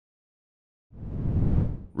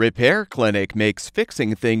Repair Clinic makes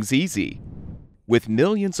fixing things easy, with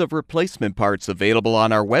millions of replacement parts available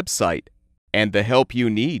on our website and the help you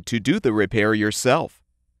need to do the repair yourself.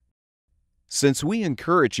 Since we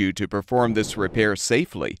encourage you to perform this repair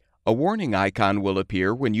safely, a warning icon will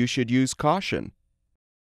appear when you should use caution.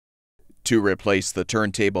 To replace the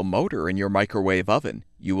turntable motor in your microwave oven,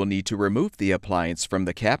 you will need to remove the appliance from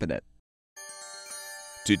the cabinet.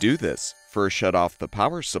 To do this, first shut off the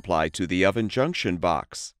power supply to the oven junction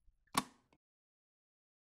box.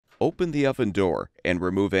 Open the oven door and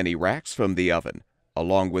remove any racks from the oven,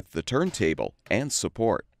 along with the turntable and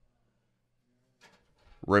support.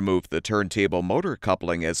 Remove the turntable motor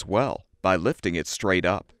coupling as well by lifting it straight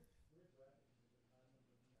up.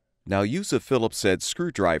 Now use a Phillips head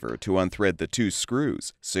screwdriver to unthread the two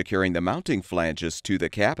screws, securing the mounting flanges to the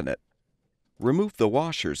cabinet. Remove the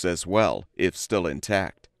washers as well, if still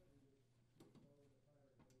intact.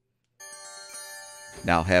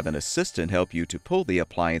 Now have an assistant help you to pull the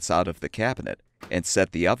appliance out of the cabinet and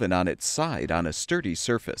set the oven on its side on a sturdy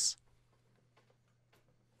surface.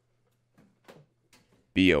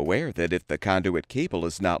 Be aware that if the conduit cable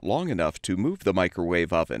is not long enough to move the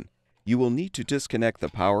microwave oven, you will need to disconnect the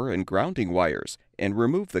power and grounding wires and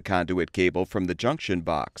remove the conduit cable from the junction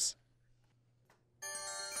box.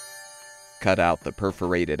 Cut out the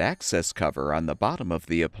perforated access cover on the bottom of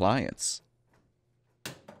the appliance.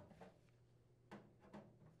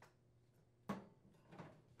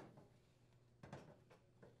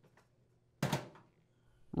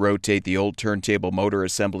 Rotate the old turntable motor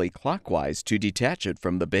assembly clockwise to detach it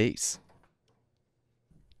from the base.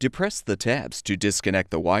 Depress the tabs to disconnect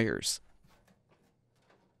the wires.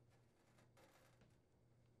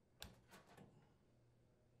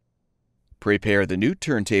 Prepare the new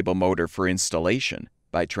turntable motor for installation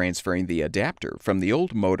by transferring the adapter from the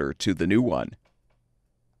old motor to the new one.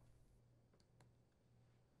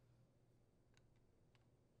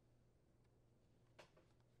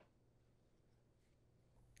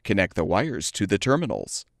 Connect the wires to the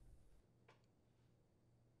terminals.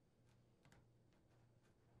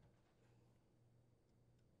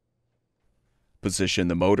 Position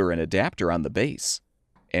the motor and adapter on the base,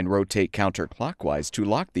 and rotate counterclockwise to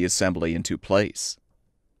lock the assembly into place.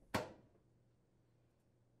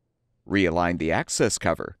 Realign the access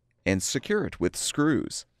cover and secure it with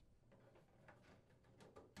screws.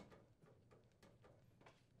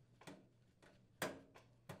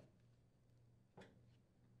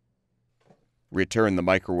 Return the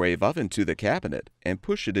microwave oven to the cabinet and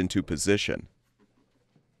push it into position.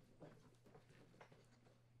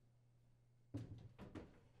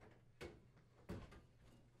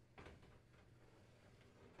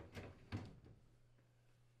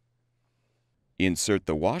 Insert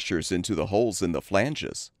the washers into the holes in the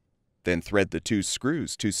flanges. Then thread the two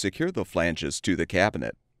screws to secure the flanges to the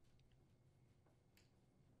cabinet.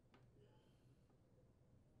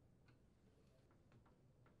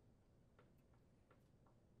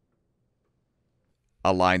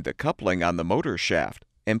 Align the coupling on the motor shaft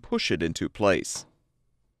and push it into place.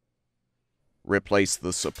 Replace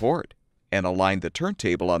the support and align the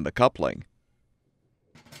turntable on the coupling.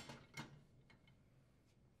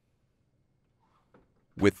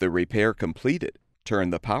 With the repair completed, turn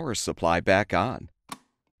the power supply back on,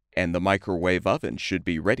 and the microwave oven should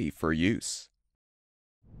be ready for use.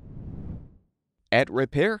 At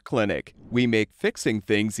Repair Clinic, we make fixing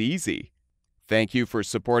things easy. Thank you for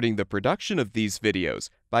supporting the production of these videos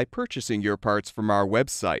by purchasing your parts from our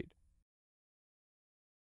website.